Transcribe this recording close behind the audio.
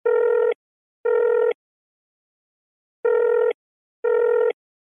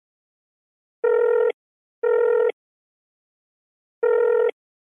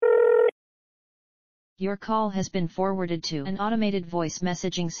Your call has been forwarded to an automated voice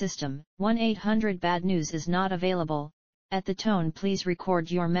messaging system. 1-800 bad news is not available. At the tone, please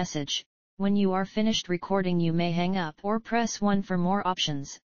record your message. When you are finished recording, you may hang up or press 1 for more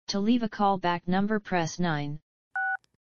options. To leave a call back number, press 9.